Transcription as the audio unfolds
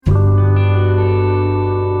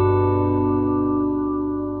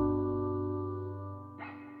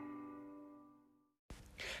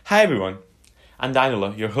Hi everyone, I'm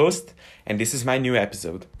Danilo, your host, and this is my new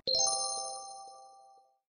episode.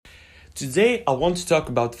 Today I want to talk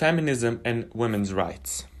about feminism and women's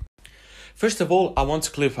rights. First of all, I want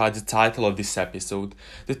to clarify the title of this episode.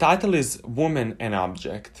 The title is Woman and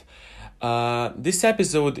Object. This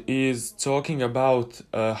episode is talking about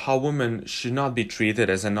how women should not be treated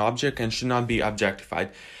as an object and should not be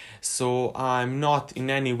objectified. So I'm not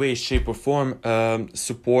in any way, shape or form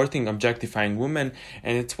supporting objectifying women,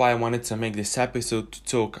 and it's why I wanted to make this episode to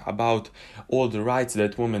talk about all the rights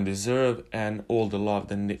that women deserve and all the love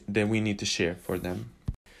that we need to share for them.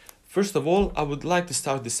 First of all, I would like to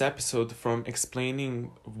start this episode from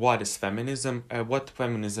explaining what is feminism and what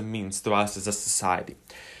feminism means to us as a society.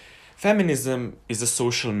 Feminism is a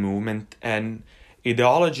social movement and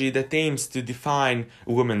ideology that aims to define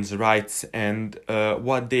women's rights and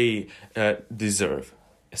what they deserve,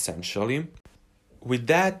 essentially. With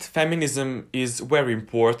that, feminism is very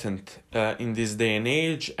important in this day and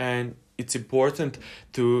age, and it's important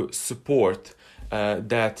to support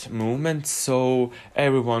that movement so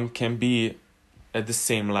everyone can be at the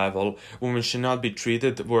same level. Women should not be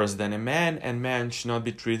treated worse than a man, and men should not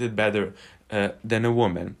be treated better than a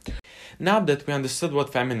woman. Now that we understood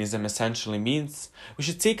what feminism essentially means, we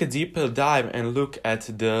should take a deeper dive and look at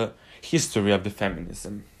the history of the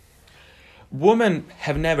feminism. Women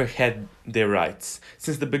have never had their rights.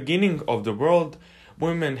 Since the beginning of the world,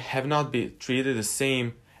 women have not been treated the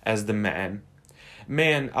same as the men.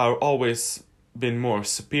 Men are always been more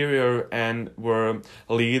superior and were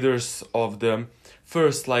leaders of the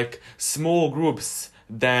first small groups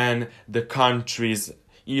than the countries,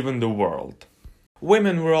 even the world.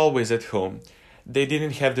 Women were always at home. They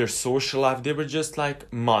didn't have their social life. They were just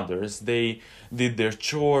like mothers. They did their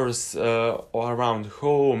chores around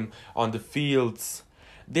home, on the fields.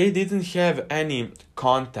 They didn't have any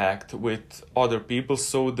contact with other people,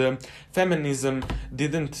 so the feminism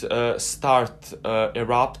didn't start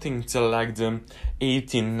erupting till the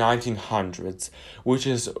 1900s, which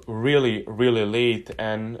is really, really late,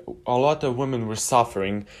 and a lot of women were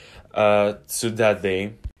suffering to that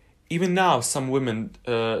day. Even now, some women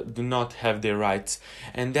do not have their rights,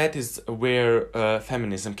 and that is where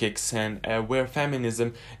feminism kicks in, where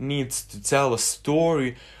feminism needs to tell a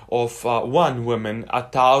story of one woman,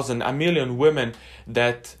 1,000, 1,000,000 women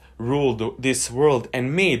that ruled this world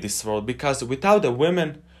and made this world, because without the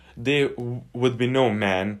women, there would be no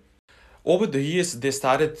man. Over the years, they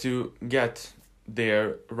started to get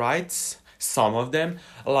their rights, some of them,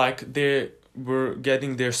 they were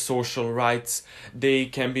getting their social rights. They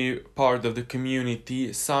can be part of the community,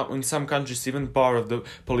 in some countries even part of the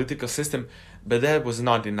political system, but that was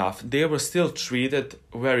not enough. They were still treated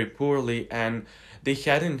very poorly, and they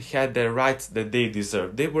hadn't had the rights that they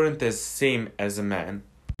deserved. They weren't as same as a man.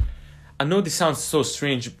 I know this sounds so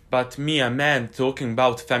strange, but me, a man, talking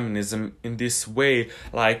about feminism in this way,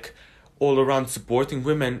 all around supporting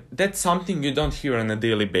women, that's something you don't hear on a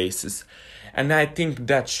daily basis. And I think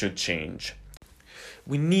that should change.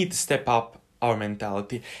 We need to step up our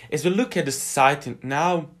mentality. As we look at the society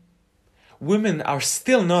now, women are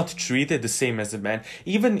still not treated the same as a man.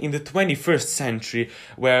 Even in the 21st century,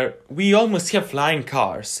 where we almost have flying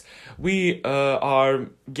cars, we are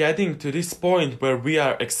getting to this point where we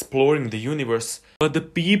are exploring the universe, but the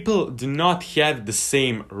people do not have the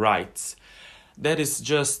same rights. That is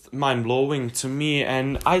just mind-blowing to me,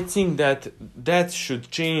 and I think that should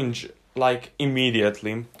change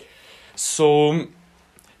immediately. So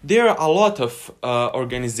there are a lot of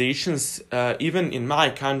organizations, even in my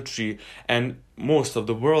country and most of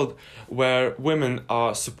the world, where women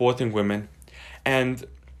are supporting women. And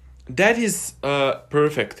that is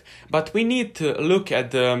perfect. But we need to look at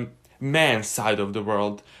the man's side of the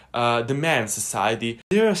world, the man's society.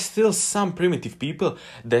 There are still some primitive people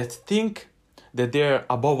that think that they're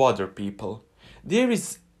above other people. There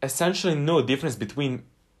is essentially no difference between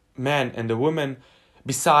man and the woman,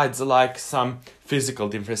 besides some physical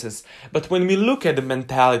differences. But when we look at the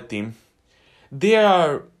mentality, they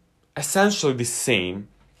are essentially the same.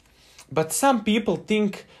 But some people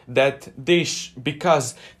think that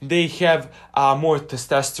because they have more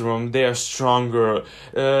testosterone, they are stronger,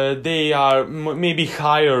 they are maybe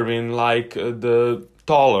higher in the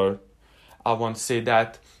taller. I want to say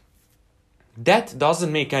that. That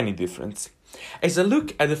doesn't make any difference. As I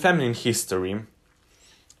look at the feminine history,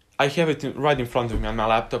 I have it right in front of me on my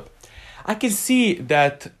laptop, I can see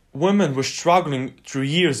that women were struggling through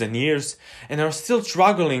years and years and are still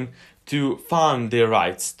struggling to find their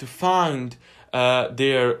rights, to find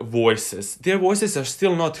their voices. Their voices are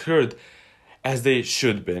still not heard as they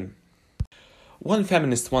should be. One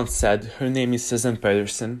feminist once said, her name is Susan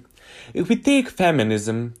Pedersen, If we take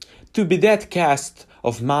feminism to be that cast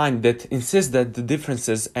of mind that insists that the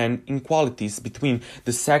differences and inequalities between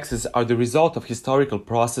the sexes are the result of historical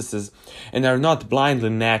processes and are not blindly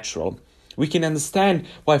natural, we can understand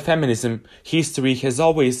why feminism history has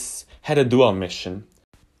always had a dual mission.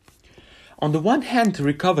 On the one hand, to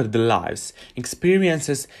recover the lives,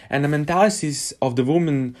 experiences, and the mentalities of the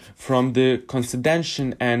women from the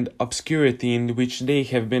condescension and obscurity in which they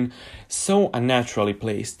have been so unnaturally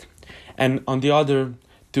placed, and on the other,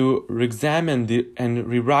 to re-examine and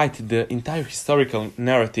rewrite the entire historical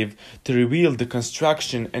narrative to reveal the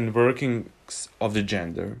construction and workings of the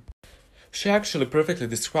gender. She actually perfectly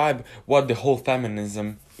described what the whole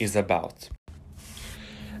feminism is about.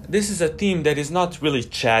 This is a theme that is not really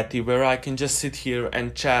chatty, where I can just sit here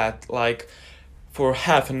and chat like for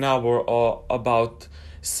half an hour or about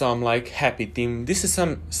some like happy theme. This is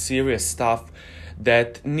some serious stuff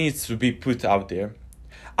that needs to be put out there.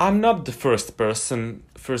 I'm not the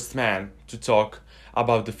first man to talk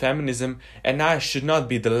about the feminism, and I should not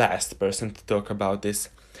be the last person to talk about this.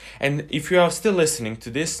 And if you are still listening to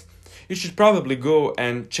this, you should probably go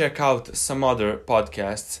and check out some other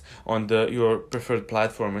podcasts on your preferred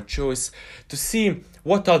platform of choice to see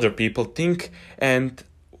what other people think and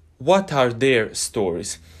what are their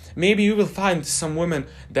stories. Maybe you will find some women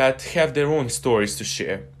that have their own stories to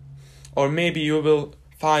share. Or maybe you will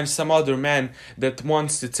find some other man that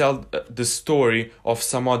wants to tell the story of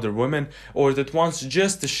some other woman, or that wants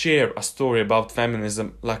just to share a story about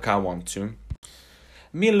feminism like I want to.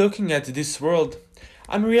 Me looking at this world,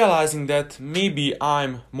 I'm realizing that maybe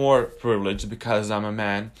I'm more privileged because I'm a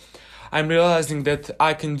man. I'm realizing that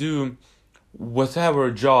I can do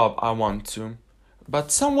whatever job I want to.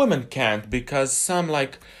 But some women can't, because some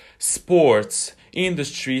like sports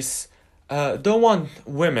industries don't want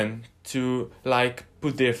women to like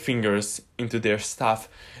put their fingers into their stuff,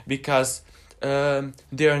 because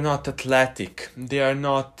they are not athletic, they are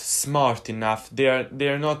not smart enough, they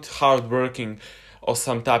are not hardworking or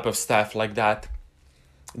some type of stuff like that.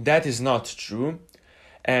 That is not true.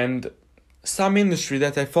 And some industry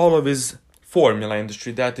that I follow is formula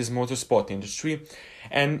industry, that is motorsport industry.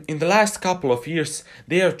 And in the last couple of years,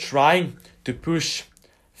 they are trying to push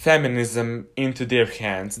feminism into their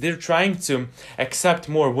hands. They're trying to accept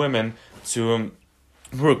more women to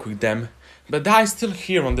work with them. But I still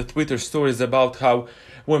hear on the Twitter stories about how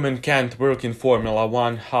women can't work in Formula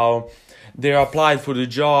One, how they applied for the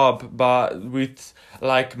job but with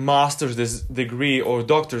like master's degree or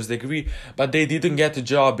doctor's degree, but they didn't get a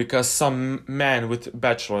job because some man with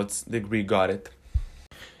bachelor's degree got it.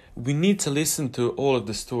 We need to listen to all of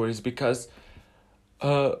the stories, because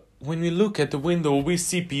when we look at the window, we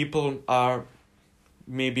see people are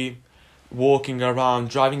maybe walking around,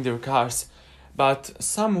 driving their cars, but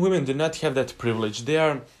some women do not have that privilege. They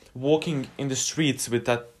are walking in the streets with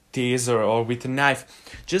a taser or with a knife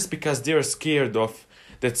just because they are scared of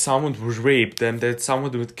that someone would rape them, that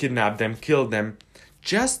someone would kidnap them, kill them.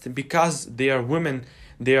 Just because they are women,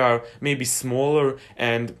 they are maybe smaller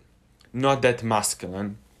and not that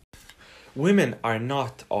masculine. Women are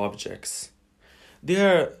not objects. They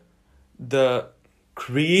are the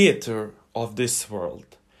creator of this world.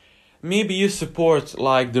 Maybe you support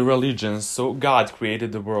like the religions, so God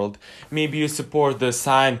created the world. Maybe you support the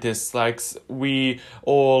scientists, like we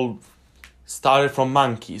all started from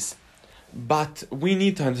monkeys. But we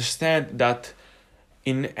need to understand that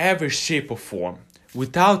in every shape or form,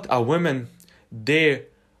 without a woman, there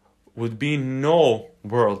would be no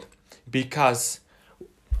world. Because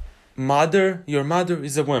your mother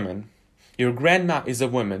is a woman, your grandma is a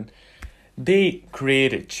woman. They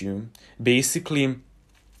created you. Basically,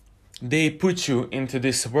 they put you into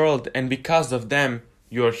this world, and because of them,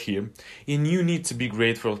 you're here. And you need to be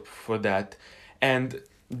grateful for that. And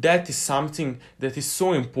that is something that is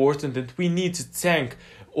so important, that we need to thank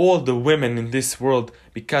all the women in this world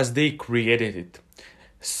because they created it.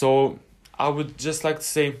 So I would just like to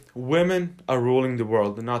say, women are ruling the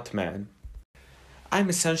world, not men. I'm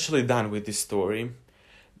essentially done with this story,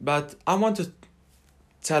 but I want to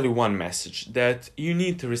tell you one message, that you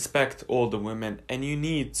need to respect all the women and you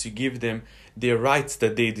need to give them their rights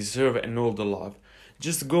that they deserve and all the love.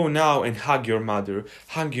 Just go now and hug your mother,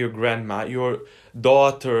 hug your grandma, your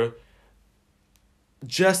daughter.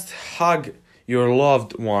 Just hug your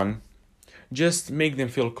loved one. Just make them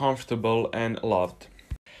feel comfortable and loved.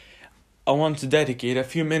 I want to dedicate a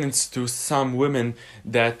few minutes to some women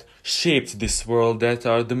that shaped this world, that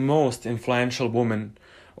are the most influential women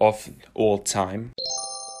of all time.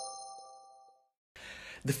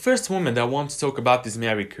 The first woman that I want to talk about is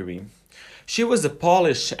Marie Curie. She was a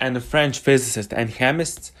Polish and a French physicist and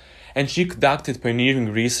chemist, and she conducted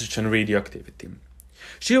pioneering research on radioactivity.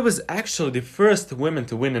 She was actually the first woman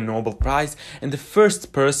to win a Nobel Prize and the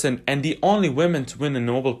first person and the only woman to win a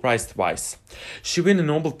Nobel Prize twice. She won a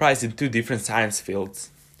Nobel Prize in two different science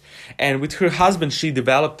fields. And with her husband, she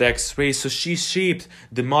developed X-rays, so she shaped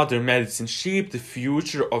the modern medicine, shaped the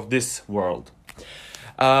future of this world.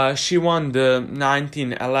 She won the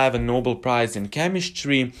 1911 Nobel Prize in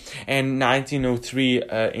Chemistry and 1903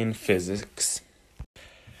 in Physics.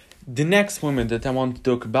 The next woman that I want to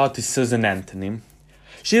talk about is Susan Anthony.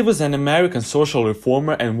 She was an American social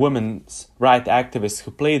reformer and women's rights activist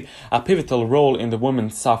who played a pivotal role in the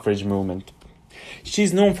women's suffrage movement. She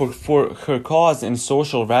is known for her cause and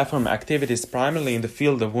social reform activities primarily in the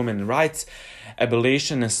field of women's rights,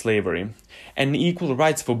 abolition and slavery, and equal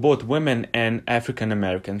rights for both women and African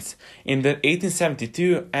Americans. In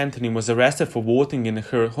 1872, Anthony was arrested for voting in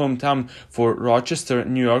her hometown for Rochester,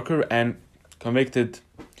 New York, and convicted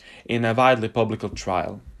in a widely public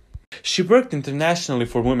trial. She worked internationally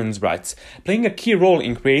for women's rights, playing a key role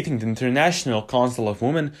in creating the International Council of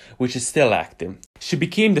Women, which is still active. She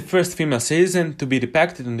became the first female citizen to be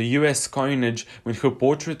depicted on the US coinage when her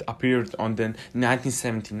portrait appeared on the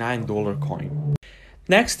 1979 dollar coin.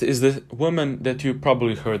 Next is the woman that you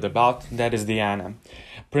probably heard about, that is Diana,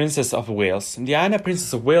 Princess of Wales. Diana,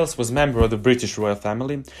 Princess of Wales, was a member of the British royal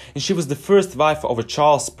family, and she was the first wife of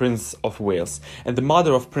Charles, Prince of Wales, and the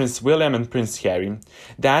mother of Prince William and Prince Harry.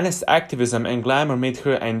 Diana's activism and glamour made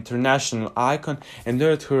her an international icon and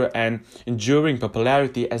earned her an enduring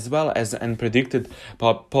popularity as well as unpredicted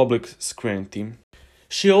public scrutiny.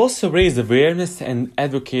 She also raised awareness and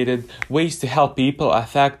advocated ways to help people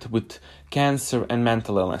affected with cancer and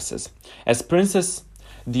mental illnesses. As princess,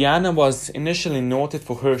 Diana was initially noted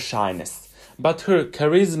for her shyness, but her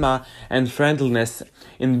charisma and friendliness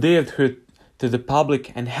endeared her to the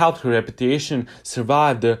public and helped her reputation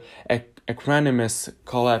survive the acrimonious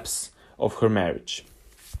collapse of her marriage.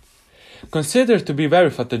 Considered to be very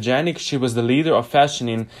photogenic, she was the leader of fashion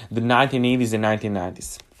in the 1980s and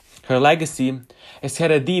 1990s. Her legacy has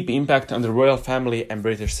had a deep impact on the royal family and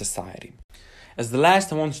British society. As the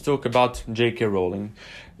last, I want to talk about J.K. Rowling.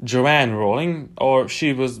 Joanne Rowling, or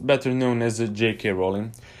she was better known as J.K.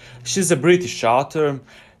 Rowling. She's a British author,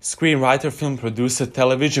 screenwriter, film producer,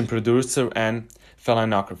 television producer, and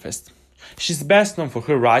philanthropist. She's best known for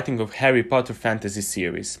her writing of Harry Potter fantasy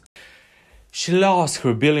series. She lost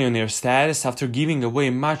her billionaire status after giving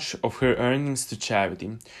away much of her earnings to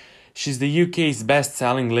charity. She's the UK's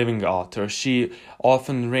best-selling living author. She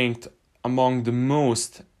often ranked among the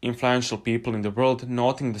most influential people in the world,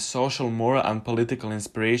 noting the social, moral, and political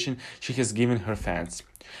inspiration she has given her fans.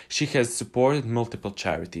 She has supported multiple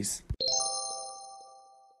charities.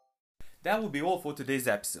 That will be all for today's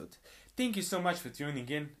episode. Thank you so much for tuning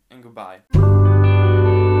in, and goodbye.